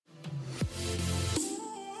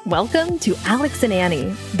Welcome to Alex and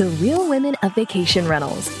Annie, the real women of vacation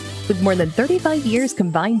rentals. With more than 35 years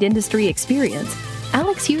combined industry experience,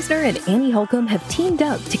 Alex Husner and Annie Holcomb have teamed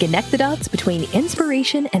up to connect the dots between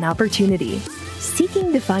inspiration and opportunity,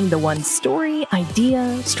 seeking to find the one story,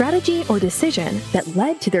 idea, strategy, or decision that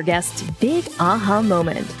led to their guests' big aha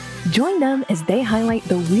moment. Join them as they highlight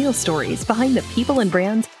the real stories behind the people and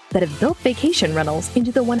brands that have built vacation rentals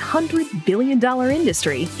into the $100 billion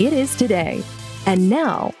industry it is today. And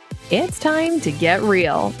now, it's time to get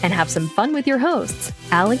real and have some fun with your hosts,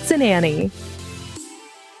 Alex and Annie.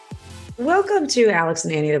 Welcome to Alex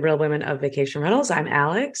and Annie, the real women of vacation rentals. I'm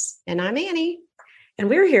Alex. And I'm Annie. And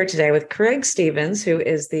we're here today with Craig Stevens, who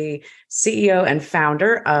is the CEO and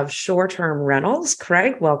founder of Shore Term Rentals.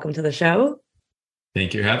 Craig, welcome to the show.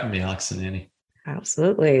 Thank you for having me, Alex and Annie.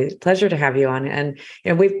 Absolutely. Pleasure to have you on. And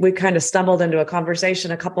we kind of stumbled into a conversation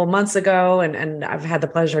a couple of months ago, and I've had the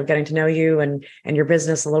pleasure of getting to know you and your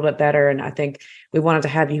business a little bit better. And I think we wanted to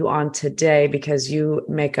have you on today because you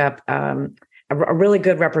make up a really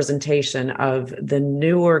good representation of the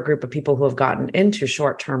newer group of people who have gotten into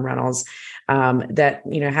short-term rentals that,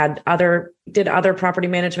 did other property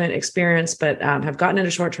management experience, but have gotten into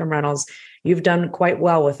short-term rentals. You've done quite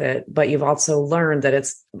well with it, but you've also learned that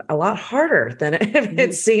it's a lot harder than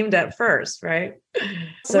it seemed at first, right?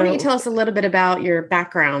 So why don't you tell us a little bit about your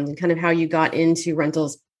background and kind of how you got into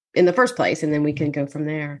rentals in the first place, and then we can go from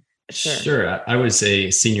there. Sure. I was a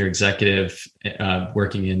senior executive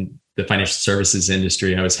working in the financial services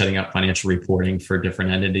industry. I was heading up financial reporting for different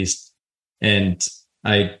entities. And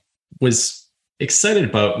I was excited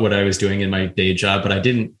about what I was doing in my day job, but I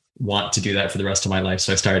didn't want to do that for the rest of my life.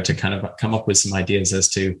 So I started to kind of come up with some ideas as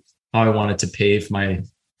to how I wanted to pave my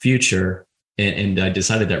future. And I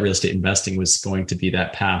decided that real estate investing was going to be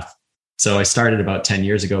that path. So I started about 10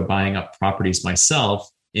 years ago buying up properties myself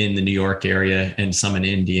in the New York area and some in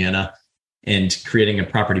Indiana, and creating a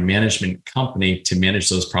property management company to manage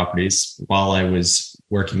those properties while I was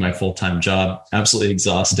working my full-time job. Absolutely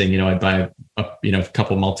exhausting. I'd buy a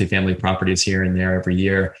couple multifamily properties here and there every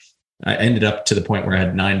year. I ended up to the point where I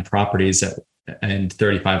had 9 properties and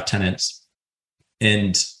 35 tenants.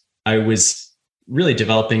 And I was really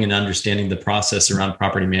developing and understanding the process around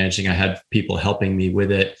property managing. I had people helping me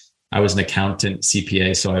with it. I was an accountant,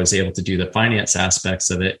 CPA, so I was able to do the finance aspects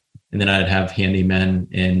of it. And then I'd have handymen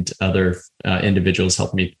and other individuals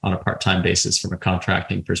help me on a part-time basis from a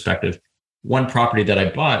contracting perspective. One property that I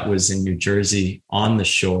bought was in New Jersey on the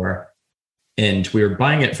shore. And we were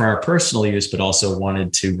buying it for our personal use, but also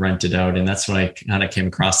wanted to rent it out. And that's when I kind of came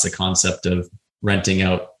across the concept of renting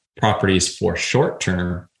out properties for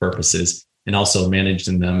short-term purposes and also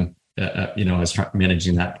managing them. I was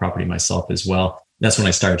managing that property myself as well. That's when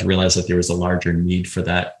I started to realize that there was a larger need for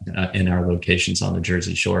that in our locations on the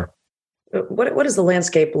Jersey Shore. What is the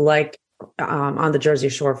landscape like on the Jersey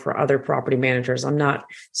Shore for other property managers? I'm not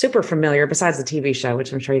super familiar, besides the TV show,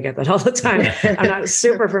 which I'm sure you get that all the time. I'm not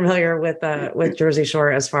super familiar with Jersey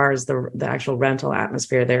Shore as far as the actual rental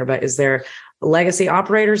atmosphere there. But is there legacy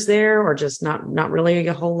operators there, or just not really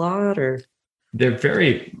a whole lot? Or they're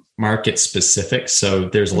very market specific. So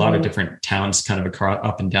there's a lot of different towns kind of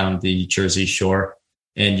up and down the Jersey Shore.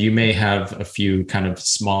 And you may have a few kind of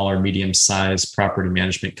smaller, medium-sized property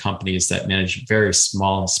management companies that manage very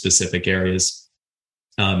small, specific areas.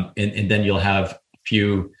 And then you'll have a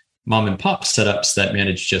few mom and pop setups that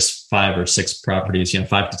manage just 5 or 6 properties,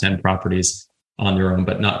 5 to 10 properties on their own,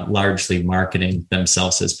 but not largely marketing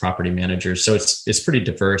themselves as property managers. So it's pretty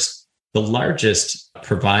diverse. The largest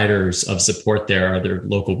providers of support there are their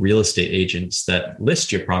local real estate agents that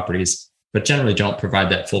list your properties, but generally don't provide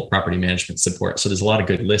that full property management support. So there's a lot of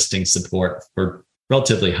good listing support for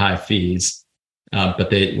relatively high fees.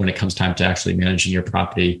 But when it comes time to actually managing your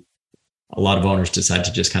property, a lot of owners decide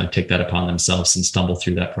to just kind of take that upon themselves and stumble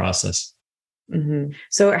through that process. Mm-hmm.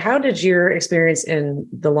 So how did your experience in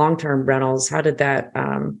the long-term rentals, how did that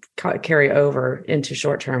carry over into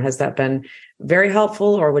short-term? Has that been very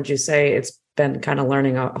helpful, or would you say it's been kind of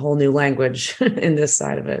learning a whole new language in this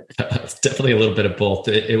side of it? Definitely a little bit of both.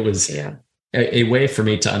 It was a way for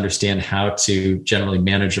me to understand how to generally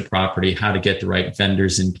manage a property, how to get the right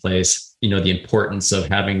vendors in place, the importance of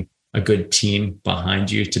having a good team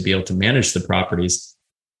behind you to be able to manage the properties.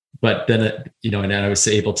 But then, and I was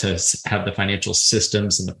able to have the financial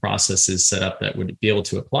systems and the processes set up that would be able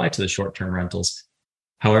to apply to the short-term rentals.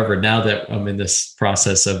 However, now that I'm in this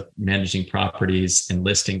process of managing properties and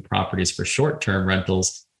listing properties for short-term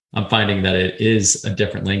rentals, I'm finding that it is a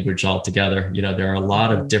different language altogether. There are a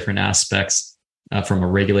lot of different aspects from a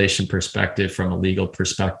regulation perspective, from a legal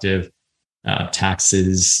perspective,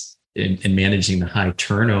 taxes, and managing the high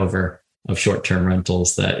turnover of short-term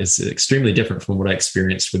rentals that is extremely different from what I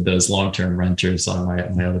experienced with those long-term renters on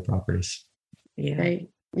my other properties. Yeah. Right.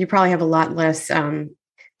 You probably have a lot less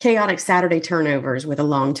chaotic Saturday turnovers with a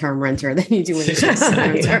long-term renter than you do with a short-term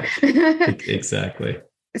renter. Exactly.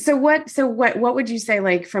 So what would you say,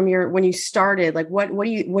 like, from when you started, like what were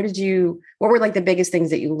like the biggest things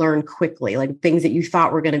that you learned quickly, like things that you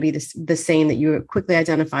thought were going to be the same that you quickly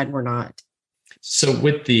identified were not? So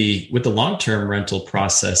with the long-term rental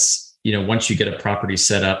process, once you get a property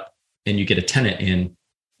set up and you get a tenant in,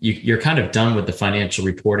 you're kind of done with the financial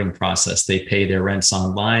reporting process. They pay their rents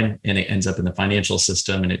online and it ends up in the financial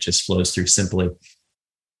system and it just flows through simply.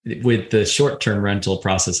 With the short-term rental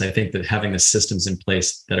process, I think that having the systems in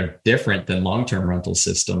place that are different than long-term rental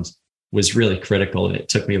systems was really critical. And it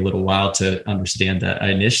took me a little while to understand that. I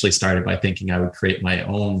initially started by thinking I would create my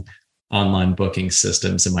own online booking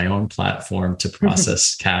systems and my own platform to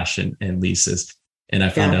process cash and leases. And I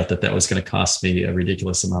found out that was going to cost me a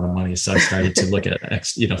ridiculous amount of money. So I started to look at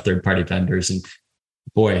third-party vendors, and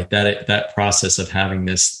boy, that process of having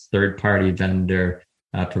this third-party vendor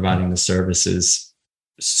providing the services,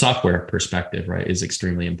 software perspective, right, is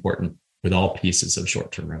extremely important with all pieces of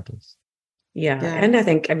short-term rentals. Yeah. And I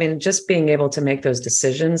think, just being able to make those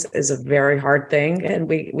decisions is a very hard thing. And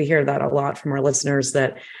we hear that a lot from our listeners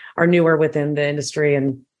that are newer within the industry,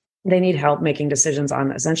 and they need help making decisions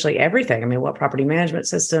on essentially everything. What property management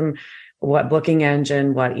system, what booking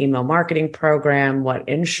engine, what email marketing program, what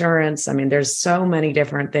insurance. There's so many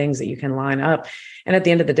different things that you can line up. And at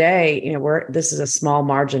the end of the day, this is a small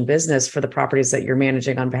margin business for the properties that you're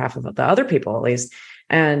managing on behalf of the other people, at least.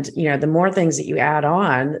 And, the more things that you add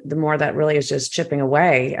on, the more that really is just chipping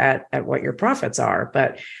away at what your profits are.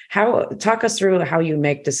 But talk us through how you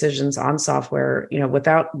make decisions on software,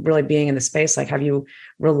 without really being in the space. Like, have you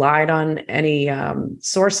relied on any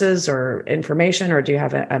sources or information, or do you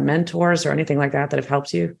have a mentors or anything like that have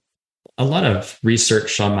helped you? A lot of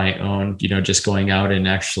research on my own, just going out and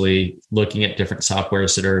actually looking at different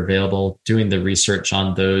softwares that are available, doing the research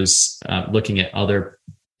on those, looking at other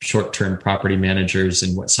short-term property managers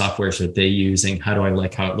and what softwares are they using? How do I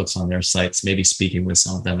like how it looks on their sites? Maybe speaking with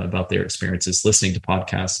some of them about their experiences, listening to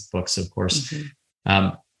podcasts, books, of course.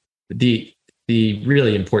 Mm-hmm. The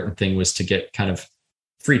really important thing was to get kind of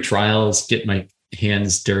free trials, get my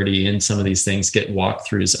hands dirty in some of these things, get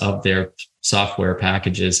walkthroughs of their software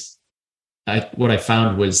packages. What I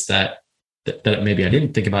found was that maybe I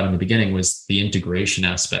didn't think about in the beginning was the integration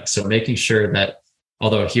aspect. So making sure that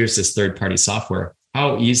although here's this third-party software,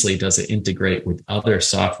 how easily does it integrate with other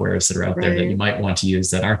softwares that are out there that you might want to use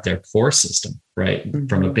that aren't their core system, right? Mm-hmm.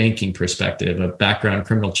 From a banking perspective, a background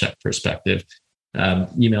criminal check perspective,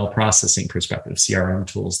 email processing perspective, CRM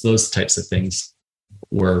tools, those types of things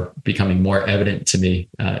were becoming more evident to me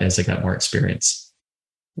as I got more experience.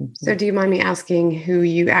 So do you mind me asking who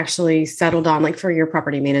you actually settled on, like for your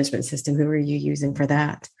property management system, who are you using for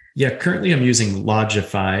that? Yeah, currently I'm using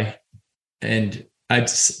Logify, and I'd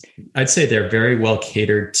say they're very well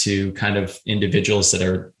catered to kind of individuals that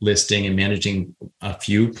are listing and managing a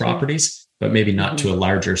few properties, but maybe not to a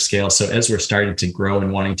larger scale. So as we're starting to grow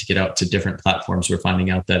and wanting to get out to different platforms, we're finding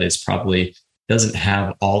out that it's probably doesn't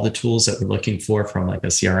have all the tools that we're looking for from like a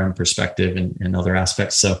CRM perspective and other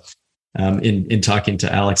aspects. So in talking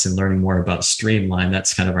to Alex and learning more about Streamline,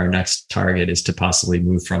 that's kind of our next target, is to possibly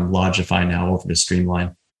move from Logify now over to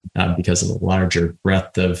Streamline. Because of the larger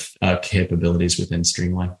breadth of capabilities within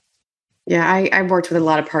Streamline. Yeah, I've worked with a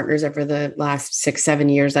lot of partners over the last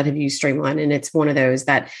 6-7 years that have used Streamline, and it's one of those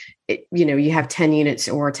that, you have 10 units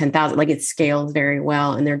or 10,000, like it scales very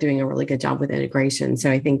well, and they're doing a really good job with integration. So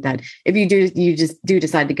I think that if you just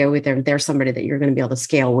decide to go with them, there's somebody that you're going to be able to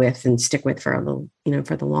scale with and stick with for a little,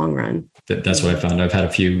 for the long run. That's what I found. I've had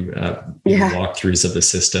a few walkthroughs of the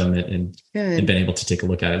system and been able to take a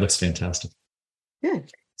look at it. It looks fantastic.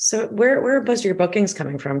 Good. So where are most of your bookings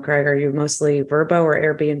coming from, Craig? Are you mostly Vrbo or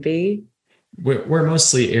Airbnb? We're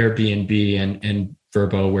mostly Airbnb and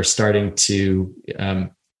Vrbo. We're starting to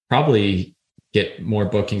probably get more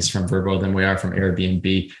bookings from Vrbo than we are from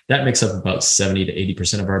Airbnb. That makes up about 70 to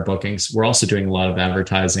 80% of our bookings. We're also doing a lot of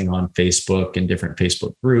advertising on Facebook and different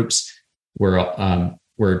Facebook groups. We're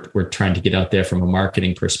trying to get out there from a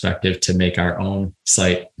marketing perspective to make our own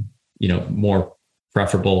site, more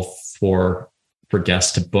preferable for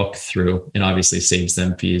guests to book through, and obviously saves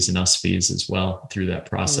them fees and us fees as well through that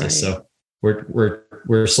process. Right. So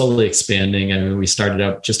we're slowly expanding. I mean, we started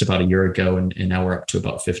out just about a year ago, and now we're up to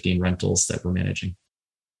about 15 rentals that we're managing.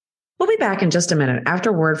 We'll be back in just a minute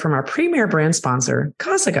after word from our premier brand sponsor,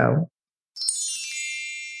 Casago.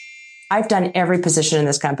 I've done every position in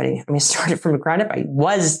this company. I mean, I started from the ground up. I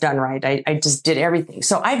was done right. I just did everything.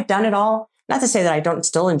 So I've done it all. Not to say that I don't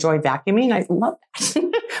still enjoy vacuuming. I love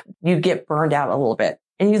that. You get burned out a little bit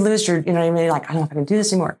and you lose your, you know what I mean? Like, I don't know if I can do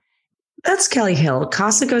this anymore. That's Kelly Hill,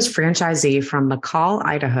 Casago's franchisee from McCall,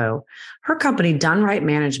 Idaho. Her company, Done Right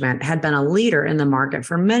Management, had been a leader in the market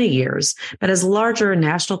for many years, but as larger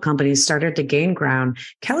national companies started to gain ground,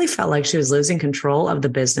 Kelly felt like she was losing control of the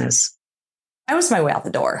business. I was my way out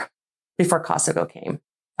the door before Casago came.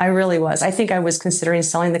 I really was. I think I was considering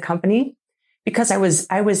selling the company because I was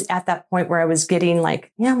at that point where I was getting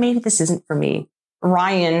like, maybe this isn't for me.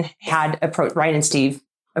 Ryan and Steve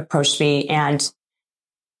approached me, and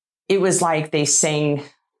it was like they sang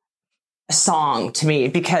a song to me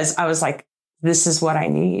because I was like, this is what I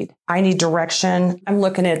need. I need direction. I'm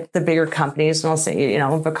looking at the bigger companies and I'll say,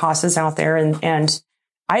 Vacasa's out there and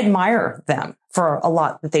I admire them for a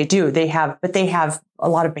lot that they do. They have a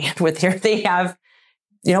lot of bandwidth here. They have,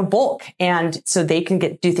 bulk. And so they can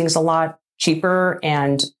do things a lot cheaper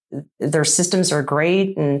and their systems are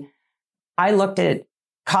great. And I looked at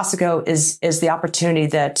Casago is the opportunity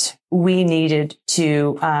that we needed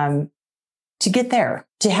to get there,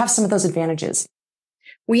 to have some of those advantages.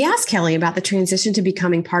 We asked Kelly about the transition to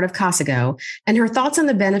becoming part of Casago and her thoughts on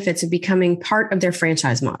the benefits of becoming part of their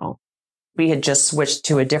franchise model. We had just switched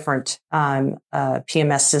to a different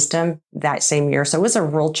PMS system that same year. So it was a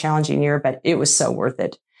real challenging year, but it was so worth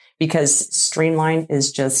it because Streamline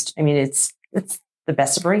is just, it's the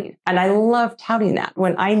best of breed. And I love touting that.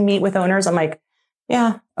 When I meet with owners, I'm like,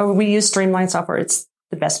 we use Streamline software. It's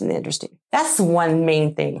the best in the industry. That's the one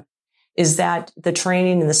main thing, is that the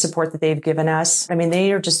training and the support that they've given us.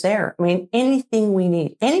 They are just there. Anything we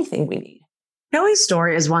need. Kelly's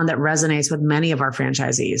story is one that resonates with many of our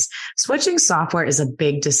franchisees. Switching software is a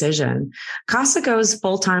big decision. Casago's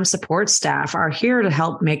full-time support staff are here to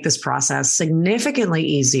help make this process significantly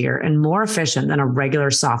easier and more efficient than a regular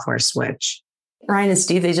software switch. Ryan and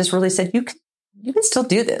Steve, they just really said, you can still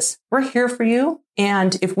do this. We're here for you.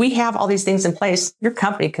 And if we have all these things in place, your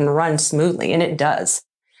company can run smoothly, and it does.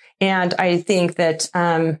 And I think that,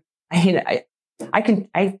 I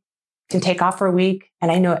can take off for a week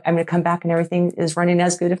and I know I'm going to come back and everything is running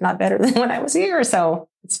as good, if not better than when I was here. So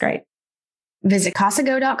it's great. Visit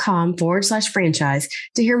Casago.com/franchise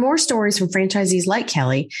to hear more stories from franchisees like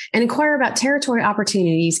Kelly and inquire about territory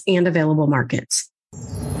opportunities and available markets.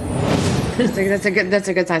 That's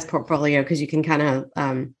a good size portfolio because you can kind of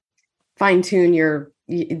fine tune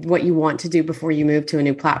what you want to do before you move to a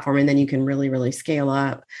new platform, and then you can really, really scale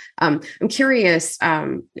up. I'm curious.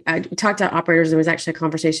 I talked to operators. There was actually a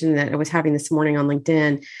conversation that I was having this morning on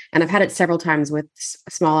LinkedIn, and I've had it several times with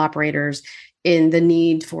small operators in the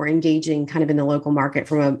need for engaging kind of in the local market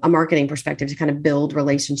from a marketing perspective to kind of build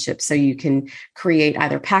relationships so you can create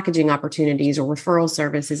either packaging opportunities or referral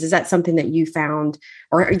services. Is that something that you found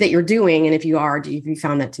or that you're doing? And if you are, have you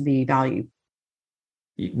found that to be valuable?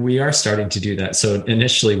 We are starting to do that. So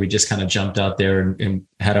initially we just kind of jumped out there and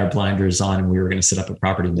had our blinders on and we were going to set up a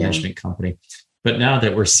property management company. But now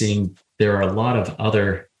that we're seeing there are a lot of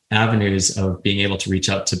other avenues of being able to reach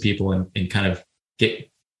out to people and kind of get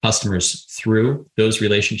customers through those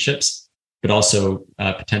relationships, but also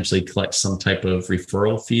potentially collect some type of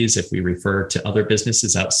referral fees if we refer to other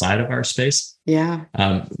businesses outside of our space. Yeah.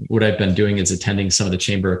 What I've been doing is attending some of the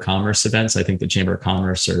Chamber of Commerce events. I think the Chamber of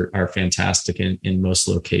Commerce are fantastic in most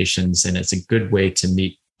locations, and it's a good way to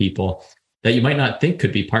meet people that you might not think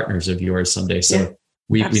could be partners of yours someday. So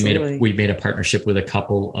we made a partnership with a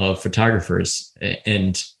couple of photographers,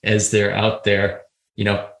 and as they're out there,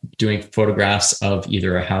 doing photographs of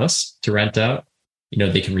either a house to rent out,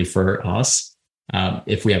 they can refer us.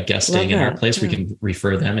 If we have guests staying in our place, we can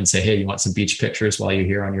refer them and say, hey, you want some beach pictures while you're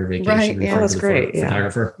here on your vacation? Right. Yeah, that's great.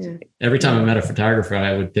 Photographer. Yeah. Every time I met a photographer,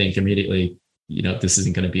 I would think immediately, this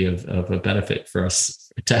isn't going to be of a benefit for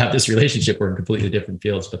us to have this relationship. We're in completely different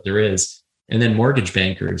fields, but there is. And then mortgage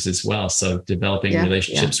bankers as well. So developing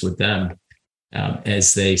relationships with them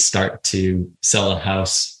as they start to sell a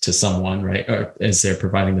house to someone, right? Or as they're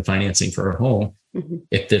providing the financing for a home. Mm-hmm.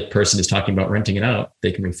 If the person is talking about renting it out,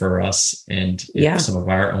 they can refer us. And if some of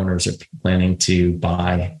our owners are planning to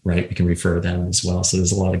buy, right, we can refer them as well. So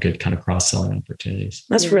there's a lot of good kind of cross-selling opportunities.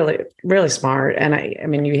 That's really, really smart. And I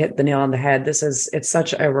mean, you hit the nail on the head.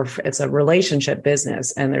 It's a relationship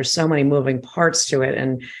business, and there's so many moving parts to it.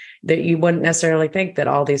 And that you wouldn't necessarily think that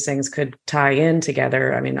all these things could tie in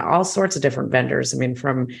together. I mean, all sorts of different vendors. I mean,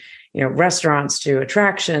 from, restaurants to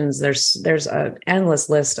attractions, there's an endless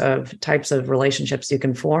list of types of relationships you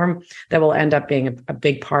can form that will end up being a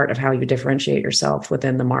big part of how you differentiate yourself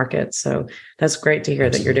within the market. So that's great to hear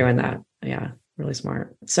that you're doing that. Yeah. really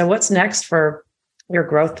smart. So what's next for your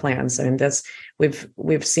growth plans? I mean,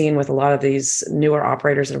 we've seen with a lot of these newer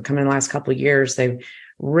operators that have come in the last couple of years, they've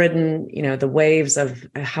ridden, the waves of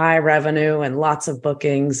high revenue and lots of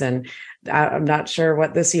bookings. And I'm not sure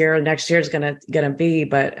what this year or next year is going to be,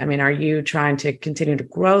 but I mean, are you trying to continue to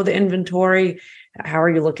grow the inventory? How are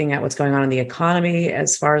you looking at what's going on in the economy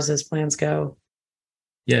as far as those plans go?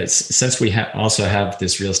 Yes, since we also have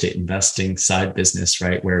this real estate investing side business,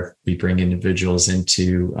 right, where we bring individuals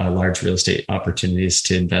into large real estate opportunities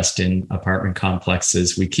to invest in apartment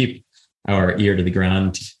complexes, we keep our ear to the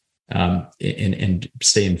ground and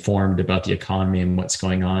stay informed about the economy and what's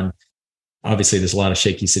going on. Obviously, there's a lot of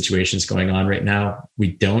shaky situations going on right now.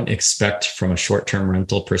 We don't expect from a short-term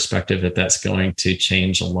rental perspective that that's going to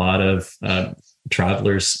change a lot of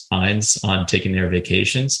travelers' minds on taking their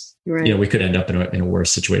vacations. Right. We could end up in a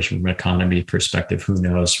worse situation from an economy perspective. Who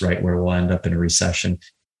knows, right, where we'll end up in a recession.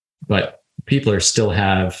 But people still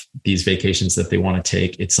have these vacations that they want to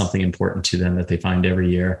take. It's something important to them that they find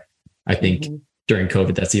every year. I think during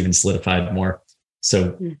COVID, that's even solidified more.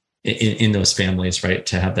 So in those families, right,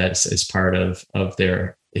 to have that as part of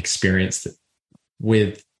their experience.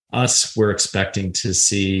 With us, we're expecting to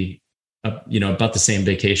see about the same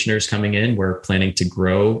vacationers coming in. We're planning to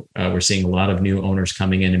grow. We're seeing a lot of new owners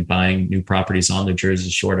coming in and buying new properties on the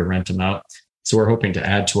Jersey Shore to rent them out. So we're hoping to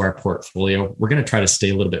add to our portfolio. We're going to try to stay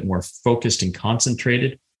a little bit more focused and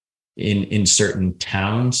concentrated in certain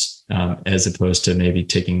towns, as opposed to maybe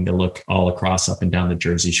taking a look all across up and down the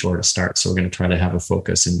Jersey Shore to start. So we're going to try to have a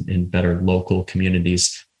focus in better local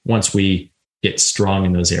communities. Once we get strong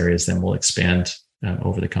in those areas, then we'll expand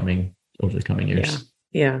over the coming years.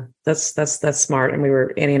 Yeah, that's smart. And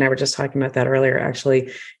Annie and I were just talking about that earlier,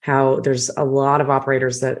 actually, how there's a lot of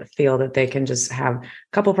operators that feel that they can just have a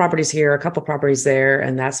couple properties here, a couple properties there,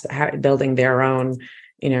 and that's building their own,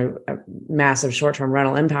 massive short-term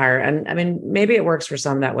rental empire. And I mean, maybe it works for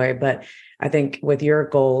some that way, but I think with your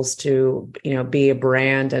goals to, be a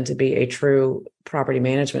brand and to be a true property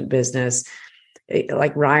management business,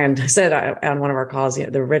 like Ryan said on one of our calls,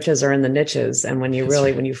 the riches are in the niches. And when you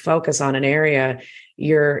when you focus on an area,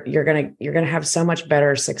 you're going to have so much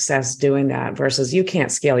better success doing that versus you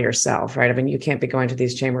can't scale yourself, right? I mean, you can't be going to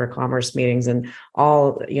these Chamber of Commerce meetings and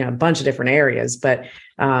all, a bunch of different areas, but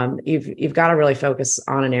you've got to really focus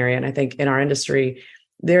on an area. And I think in our industry,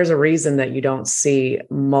 there's a reason that you don't see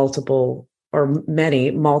multiple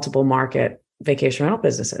market vacation rental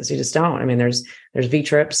businesses. You just don't. I mean, there's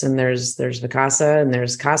V-Trips and there's Vacasa and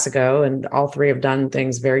there's Casago, and all three have done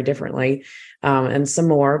things very differently, and some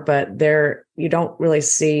more. But you don't really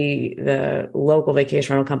see the local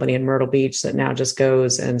vacation rental company in Myrtle Beach that now just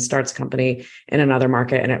goes and starts a company in another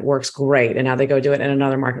market and it works great, and now they go do it in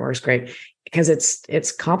another market, works great, because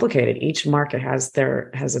it's complicated. Each market has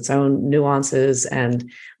its own nuances and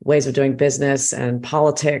ways of doing business and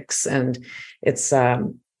politics, and it's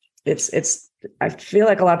I feel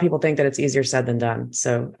like a lot of people think that it's easier said than done.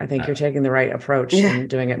 So I think you're taking the right approach and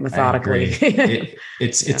doing it methodically.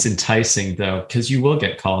 It's enticing though, because you will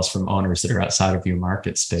get calls from owners that are outside of your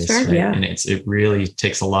market space. Sure, right? Yeah. And it really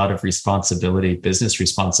takes a lot of business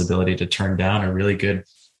responsibility to turn down a really good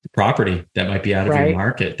property that might be out of your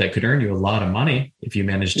market that could earn you a lot of money if you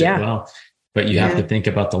managed it well. But you have to think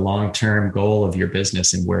about the long-term goal of your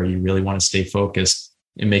business and where you really want to stay focused,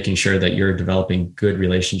 and making sure that you're developing good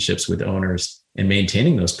relationships with owners and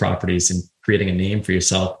maintaining those properties and creating a name for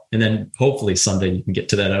yourself. And then hopefully someday you can get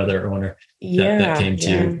to that other owner that came to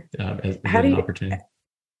you as an opportunity.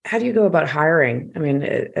 How do you go about hiring? I mean,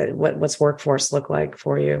 what's workforce look like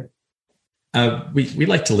for you? We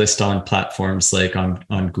like to list on platforms like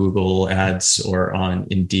on Google Ads or on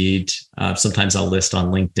Indeed. Sometimes I'll list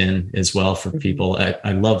on LinkedIn as well for people.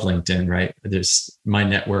 I love LinkedIn, right? My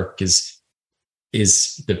network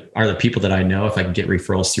are the people that I know. If I can get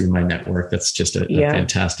referrals through my network, that's just a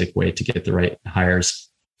fantastic way to get the right hires.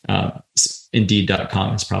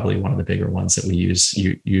 Indeed.com is probably one of the bigger ones that we use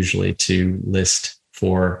usually to list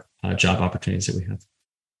for job opportunities that we have.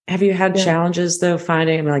 Have you had challenges though,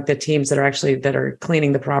 finding like the teams that are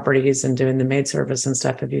cleaning the properties and doing the maid service and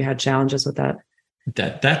stuff? Have you had challenges with that?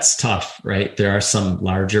 That's tough, right? There are some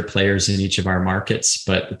larger players in each of our markets,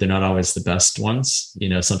 but they're not always the best ones.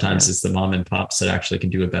 Sometimes it's the mom and pops that actually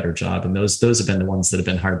can do a better job. And those have been the ones that have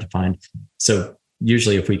been hard to find. So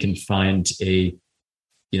usually if we can find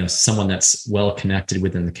someone that's well connected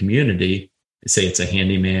within the community, say it's a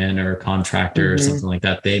handyman or a contractor or something like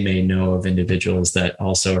that, they may know of individuals that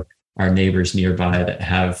also are neighbors nearby that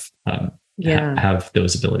have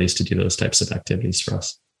those abilities to do those types of activities for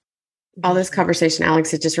us. All this conversation,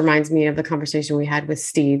 Alex, it just reminds me of the conversation we had with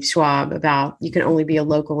Steve Schwab about you can only be a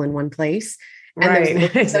local in one place.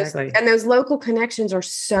 Right. Exactly. Those local connections are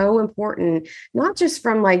so important, not just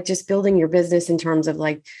from like just building your business in terms of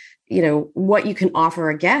like, what you can offer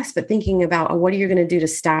a guest, but thinking about what are you going to do to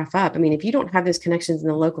staff up? I mean, if you don't have those connections in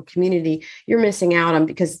the local community, you're missing out on,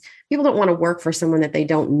 because people don't want to work for someone that they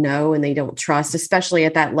don't know and they don't trust, especially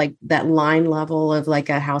at that, like that line level of like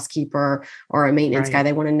a housekeeper or a maintenance guy.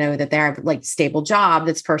 They want to know that they have like stable job.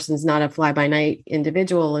 This person's not a fly by night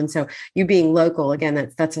individual. And so you being local,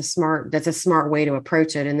 again, that's a smart way to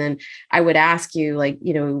approach it. And then I would ask you, like,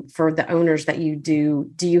 for the owners that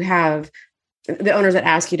do you have the owners that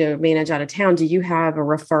ask you to manage out of town, do you have a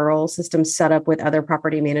referral system set up with other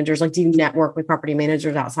property managers? Like, do you network with property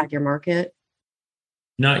managers outside your market?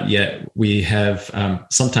 Not yet. We have,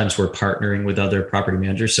 sometimes we're partnering with other property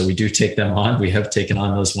managers. So we do take them on. We have taken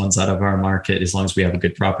on those ones out of our market, as long as we have a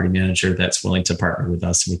good property manager that's willing to partner with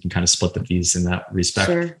us, and we can kind of split the fees in that respect.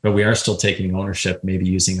 Sure. But we are still taking ownership, maybe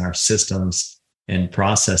using our systems and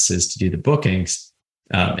processes to do the bookings.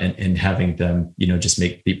 And having them, just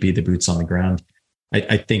be the boots on the ground.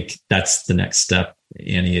 I think that's the next step,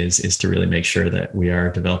 Annie, is to really make sure that we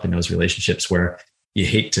are developing those relationships where you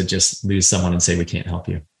hate to just lose someone and say, we can't help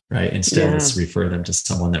you, right? Instead, let's refer them to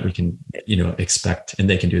someone that we can, expect, and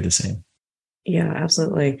they can do the same. Yeah,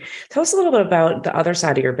 absolutely. Tell us a little bit about the other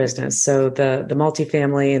side of your business. So the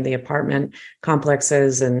multifamily and the apartment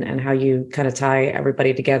complexes, and how you kind of tie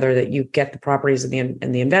everybody together, that you get the properties and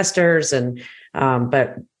the investors. And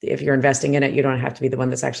but if you're investing in it, you don't have to be the one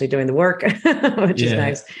that's actually doing the work, which is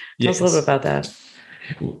nice. Tell us a little bit about that.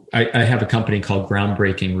 I have a company called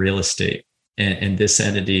Groundbreaking Real Estate, and this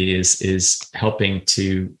entity is helping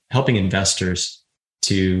investors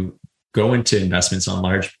to go into investments on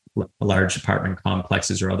large apartment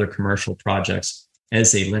complexes or other commercial projects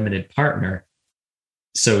as a limited partner.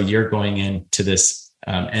 So you're going into this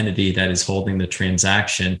entity that is holding the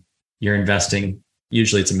transaction. You're investing,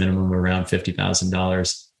 usually it's a minimum of around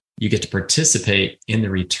 $50,000. You get to participate in the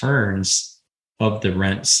returns of the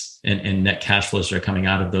rents and net cash flows that are coming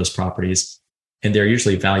out of those properties. And they're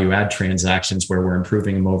usually value add transactions where we're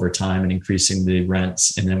improving them over time and increasing the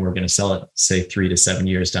rents. And then we're going to sell it, say, 3 to 7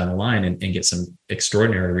 years down the line and get some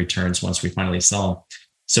extraordinary returns once we finally sell them.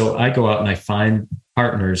 So I go out and I find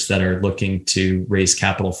partners that are looking to raise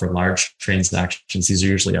capital for large transactions. These are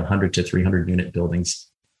usually 100 to 300 unit buildings.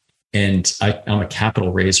 And I'm a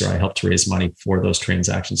capital raiser. I help to raise money for those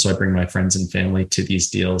transactions. So I bring my friends and family to these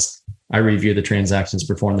deals. I review the transactions,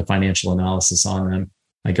 perform the financial analysis on them.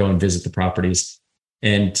 I go and visit the properties,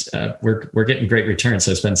 and we're getting great returns.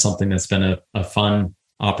 So it's been something that's been a fun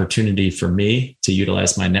opportunity for me to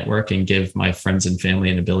utilize my network and give my friends and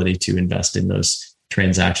family an ability to invest in those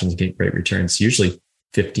transactions and get great returns, usually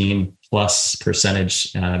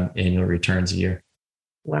 15+% annual returns a year.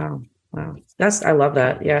 Wow. I love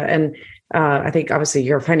that. Yeah. And I think obviously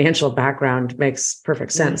your financial background makes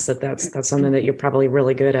perfect sense. That's something that you're probably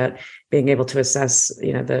really good at, being able to assess,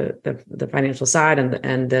 the financial side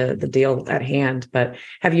and the deal at hand. But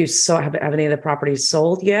have any of the properties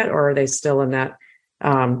sold yet, or are they still in that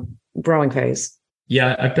growing phase?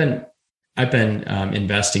 Yeah, I've been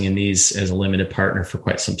investing in these as a limited partner for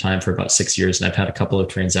quite some time, for about 6 years, and I've had a couple of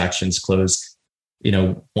transactions close.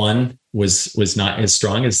 One was not as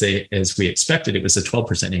strong as we expected. It was a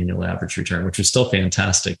 12% annual average return, which was still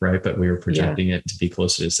fantastic, right? But we were projecting it to be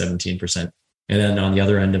closer to 17%. And then on the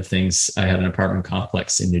other end of things, I had an apartment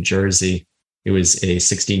complex in New Jersey. It was a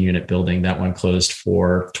 16-unit building. That one closed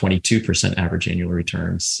for 22% average annual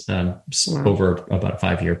returns over about a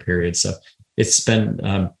 5-year period. So it's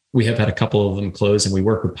been, we have had a couple of them close, and we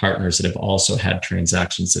work with partners that have also had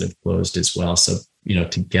transactions that have closed as well. So,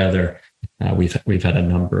 together, we've had a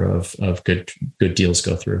number of good deals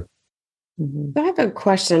go through. Mm-hmm. So I have a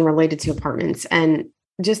question related to apartments, and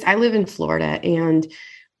I live in Florida, and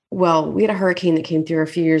we had a hurricane that came through a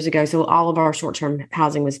few years ago. So all of our short-term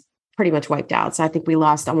housing was pretty much wiped out. So I think we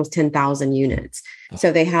lost almost 10,000 units.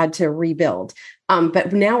 So they had to rebuild.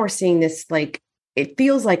 But now we're seeing this, it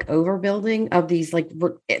feels like overbuilding of these,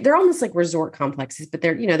 they're almost like resort complexes, but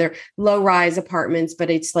they're low rise apartments, but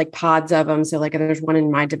it's like pods of them. So there's one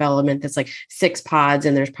in my development that's 6 pods,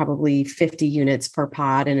 and there's probably 50 units per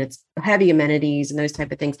pod, and it's heavy amenities and those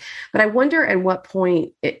type of things. But I wonder at what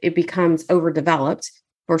point it becomes overdeveloped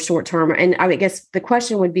for short term. And I guess the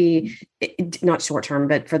question would be, not short term,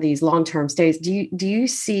 but for these long-term stays, do you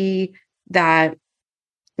see that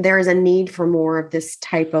there is a need for more of this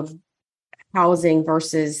type of housing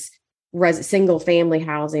versus single family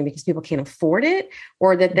housing because people can't afford it,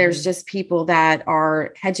 or that there's just people that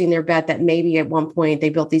are hedging their bet that maybe at one point they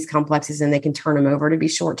built these complexes and they can turn them over to be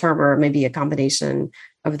short term, or maybe a combination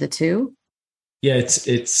of the two? Yeah,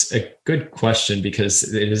 it's a good question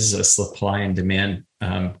because it is a supply and demand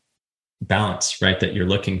balance, right, that you're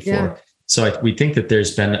looking for. Yeah. So we think that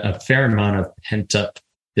there's been a fair amount of pent up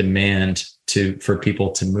demand for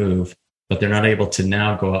people to move, but they're not able to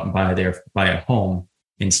now go out and buy a home.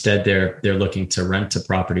 Instead, they're looking to rent a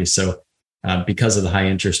property. So because of the high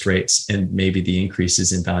interest rates and maybe the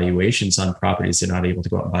increases in valuations on properties, they're not able to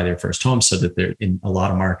go out and buy their first home. So that they're in a lot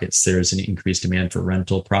of markets, there's an increased demand for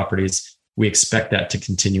rental properties. We expect that to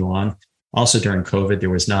continue on. Also during COVID, there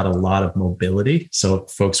was not a lot of mobility. So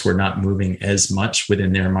folks were not moving as much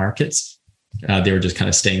within their markets. They were just kind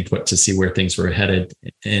of staying put to see where things were headed.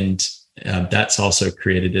 And that's also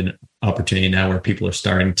created an opportunity now where people are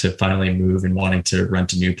starting to finally move and wanting to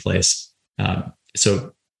rent a new place.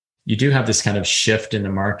 So you do have this kind of shift in the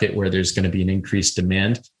market where there's going to be an increased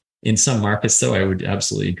demand. In some markets, though, I would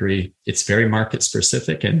absolutely agree. It's very market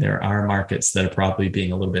specific, and there are markets that are probably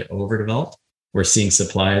being a little bit overdeveloped. We're seeing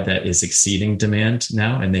supply that is exceeding demand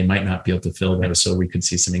now, and they might not be able to fill those. So we could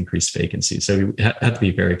see some increased vacancy. So we have to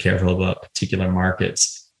be very careful about particular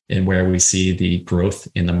markets and where we see the growth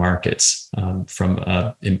in the markets from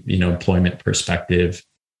employment perspective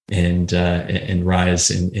and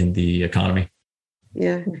rise in the economy.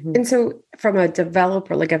 Yeah. Mm-hmm. And so from a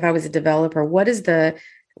developer, like if I was a developer, what is the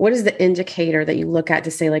indicator that you look at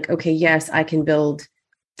to say like, okay, yes, I can build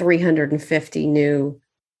 350 new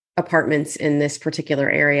apartments in this particular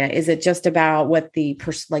area? Is it just about what the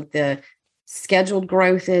scheduled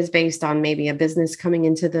growth is based on maybe a business coming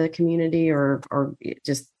into the community or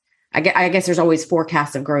just, I guess there's always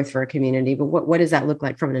forecasts of growth for a community, but what does that look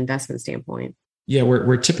like from an investment standpoint? Yeah,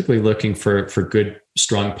 we're typically looking for good,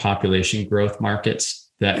 strong population growth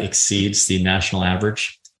markets that exceeds the national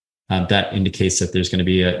average. That indicates that there's going to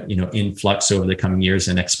be a influx over the coming years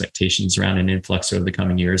and expectations around an influx over the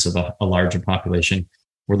coming years of a larger population.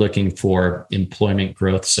 We're looking for employment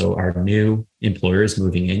growth, so our new employers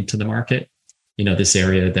moving into the market. This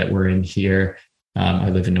area that we're in here. I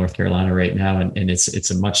live in North Carolina right now, and it's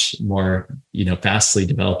a much more fastly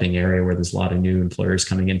developing area where there's a lot of new employers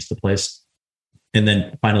coming into the place. And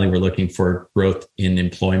then finally, we're looking for growth in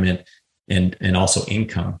employment and also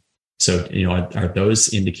income. So, are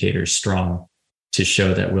those indicators strong to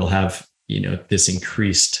show that we'll have, this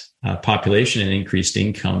increased population and increased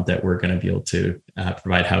income that we're going to be able to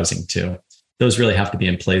provide housing to? Those really have to be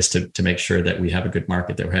in place to make sure that we have a good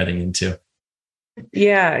market that we're heading into.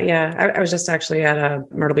 Yeah. I was just actually at a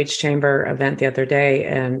Myrtle Beach Chamber event the other day,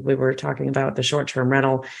 and we were talking about the short-term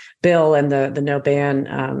rental bill and the no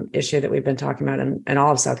ban issue that we've been talking about in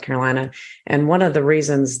all of South Carolina. And one of the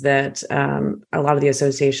reasons that a lot of the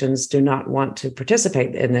associations do not want to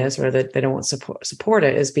participate in this, or that they don't want to support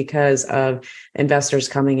it, is because of investors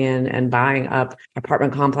coming in and buying up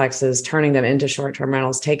apartment complexes, turning them into short-term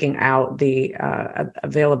rentals, taking out the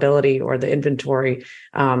availability or the inventory,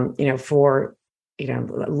 for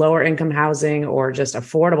lower income housing or just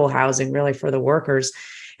affordable housing really for the workers.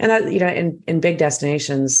 And that, in big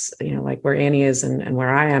destinations, like where Annie is and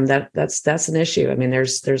where I am, that's an issue. I mean,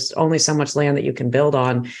 there's only so much land that you can build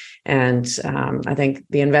on. And I think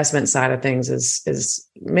the investment side of things is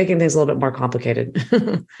making things a little bit more complicated.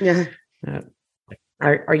 Yeah.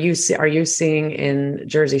 Are you seeing in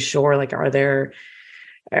Jersey Shore, like, are there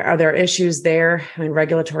issues there? I mean,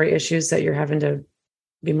 regulatory issues that you're having to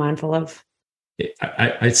be mindful of?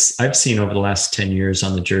 I've seen over the last 10 years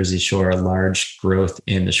on the Jersey Shore a large growth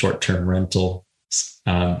in the short-term rental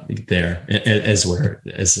there, as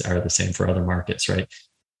are the same for other markets, right?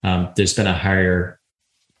 There's been a higher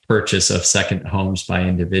purchase of second homes by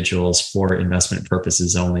individuals for investment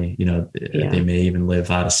purposes only. They may even live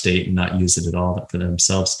out of state and not use it at all for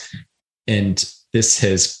themselves. And this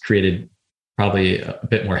has created probably a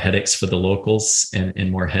bit more headaches for the locals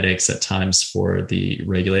and more headaches at times for the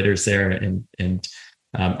regulators there. And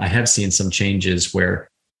I have seen some changes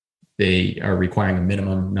where they are requiring a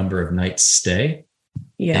minimum number of nights stay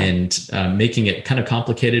and making it kind of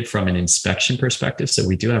complicated from an inspection perspective. So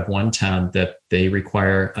we do have one town that they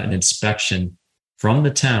require an inspection from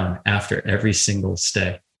the town after every single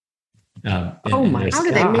stay. How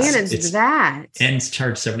do they manage that? And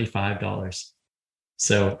charge $75.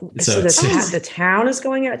 So the town is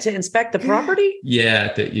going out to inspect the property?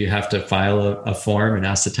 Yeah, that you have to file a form and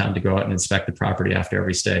ask the town to go out and inspect the property after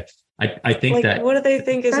every stay. I think that... What do they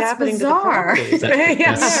think is happening bizarre. To the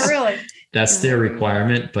property? Really. That's their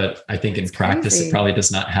requirement, but I think in practice it probably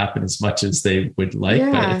does not happen as much as they would like.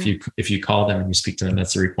 Yeah. But if you call them and you speak to them,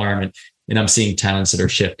 that's a requirement. And I'm seeing towns that are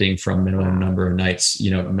shifting from minimum number of nights.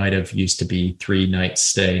 It might have used to be 3 nights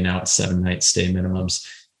stay. Now it's 7 nights stay minimums.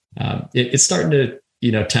 It's starting to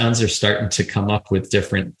towns are starting to come up with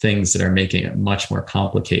different things that are making it much more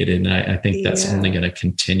complicated. And I think that's only going to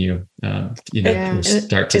continue. We'll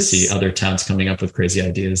start to see other towns coming up with crazy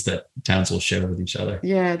ideas that towns will share with each other.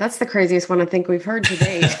 Yeah, that's the craziest one I think we've heard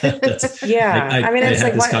today. I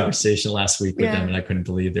had this conversation last week with them, and I couldn't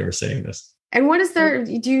believe they were saying this. And what is their,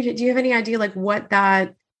 do you have any idea like what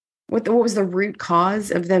was the root cause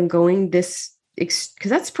of them going this, because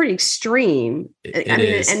that's pretty extreme.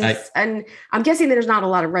 And I'm guessing there's not a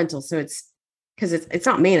lot of rentals, so it's because it's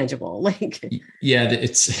not manageable. Like,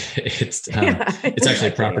 it's actually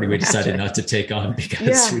a property we decided not to take on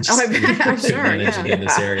because we just managing in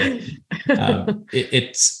this area.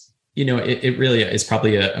 It really is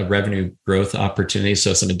probably a revenue growth opportunity.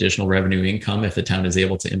 So some additional revenue income if the town is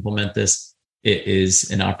able to implement this. It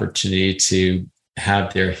is an opportunity to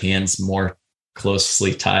have their hands more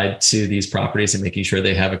closely tied to these properties and making sure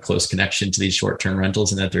they have a close connection to these short-term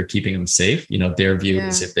rentals and that they're keeping them safe. Their view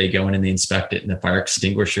is if they go in and they inspect it and the fire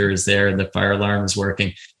extinguisher is there and the fire alarm is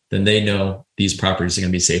working, then they know these properties are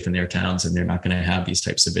going to be safe in their towns and they're not going to have these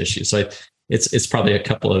types of issues. So it's probably a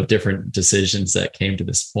couple of different decisions that came to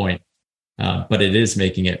this point. But it is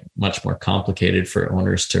making it much more complicated for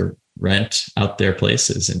owners to rent out their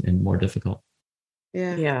places and more difficult.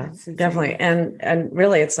 Yeah, definitely. And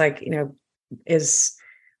really it's like,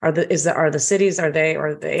 are the cities, or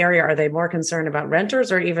the area, are they more concerned about renters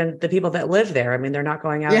or even the people that live there? I mean, they're not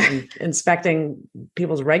going out and inspecting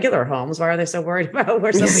people's regular homes. Why are they so worried about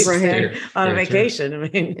where somebody's staying on a vacation? True. I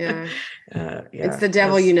mean, it's the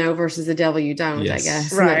devil versus the devil you don't, I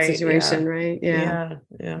guess, in that situation, right? Yeah.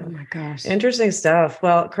 Oh my gosh. Interesting stuff.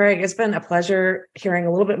 Well, Craig, it's been a pleasure hearing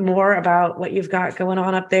a little bit more about what you've got going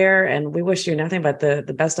on up there, and we wish you nothing but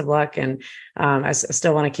the best of luck. And I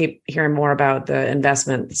still want to keep hearing more about the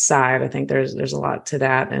investment side. I think there's a lot to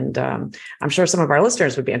that. And I'm sure some of our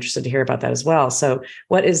listeners would be interested to hear about that as well. So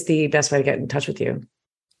what is the best way to get in touch with you?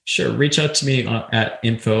 Sure. Reach out to me at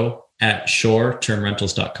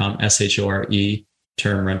info@shoretermrentals.com, SHORE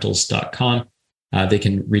termrentals.com. They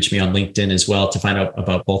can reach me on LinkedIn as well to find out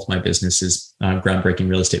about both my businesses, Groundbreaking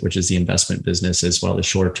Real Estate, which is the investment business, as well as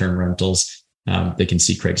Shore Term Rentals. They can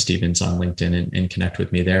see Craig Stevens on LinkedIn and connect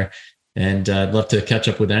with me there. And I'd love to catch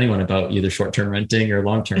up with anyone about either short-term renting or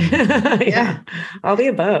long-term renting. All the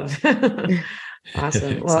above.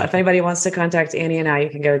 Awesome. Well, if anybody wants to contact Annie and I, you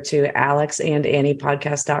can go to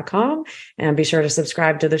alexandanniepodcast.com and be sure to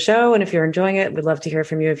subscribe to the show. And if you're enjoying it, we'd love to hear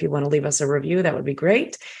from you. If you want to leave us a review, that would be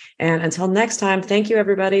great. And until next time, thank you,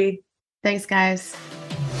 everybody. Thanks, guys.